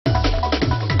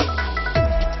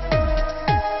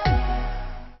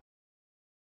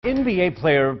NBA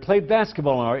player played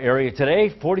basketball in our area today.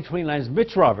 4029's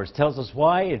Mitch Roberts tells us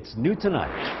why it's new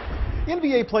tonight.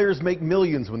 NBA players make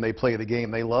millions when they play the game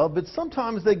they love, but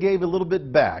sometimes they gave a little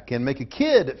bit back and make a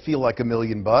kid feel like $1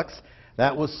 million.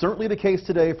 That was certainly the case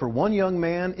today for one young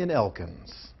man in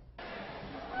Elkins.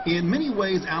 In many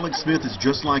ways, Alex Smith is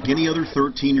just like any other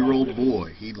 13-year-old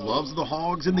boy. He loves the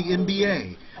Hogs and the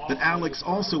NBA, but Alex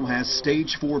also has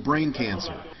stage 4 brain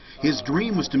cancer. His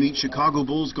dream was to meet Chicago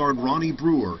Bulls guard Ronnie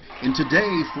Brewer, and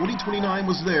today, 4029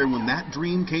 was there when that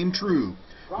dream came true.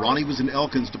 Ronnie was in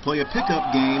Elkins to play a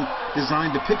pickup game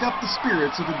designed to pick up the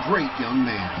spirits of a great young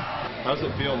man. How does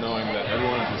it feel knowing that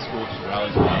everyone at the school just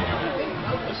rallies around you?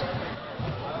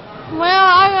 Well,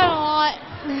 I got a lot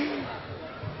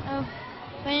of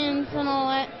fans and all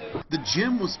that. The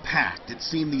gym was packed. It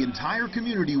seemed the entire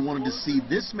community wanted to see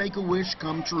this Make-A-Wish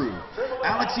come true.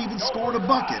 Alex even scored a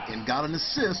bucket and got an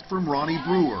assist from Ronnie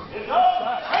Brewer.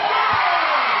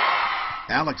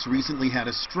 Alex recently had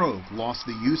a stroke, lost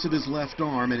the use of his left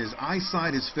arm, and his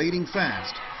eyesight is fading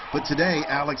fast. But today,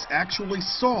 Alex actually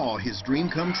saw his dream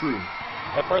come true.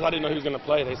 At first, I didn't know he was going to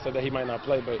play. They said that he might not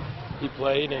play, but he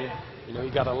played, and he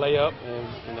got a layup,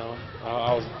 and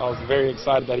I was very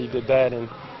excited that he did that, and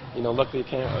luckily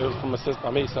it was from assist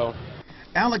by me. So,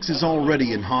 Alex is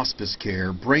already in hospice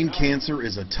care. Brain cancer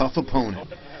is a tough opponent,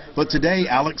 but today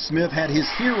Alex Smith had his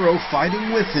hero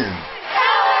fighting with him.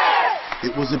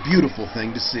 It was a beautiful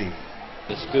thing to see.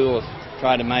 The school has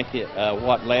tried to make it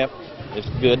what left is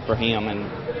good for him, and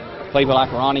people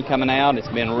like Ronnie coming out, it's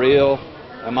been real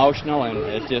emotional, and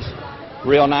it's just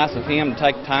real nice of him to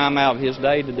take time out of his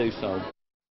day to do so.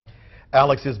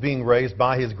 Alex is being raised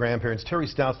by his grandparents. Terry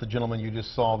Stout's the gentleman you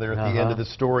just saw there at the end of the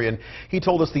story, and he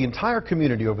told us the entire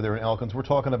community over there in Elkins, we're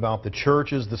talking about the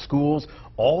churches, the schools,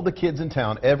 all the kids in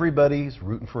town, everybody's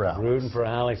rooting for Alex. Rooting for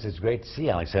Alex. It's great to see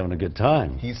Alex having a good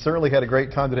time. He certainly had a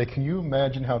great time today. Can you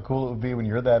imagine how cool it would be when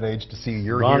you're that age to see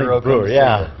your Ronnie hero Brewer, come to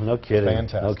yeah, see no kidding.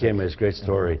 Fantastic. No kidding, but it's a great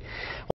story.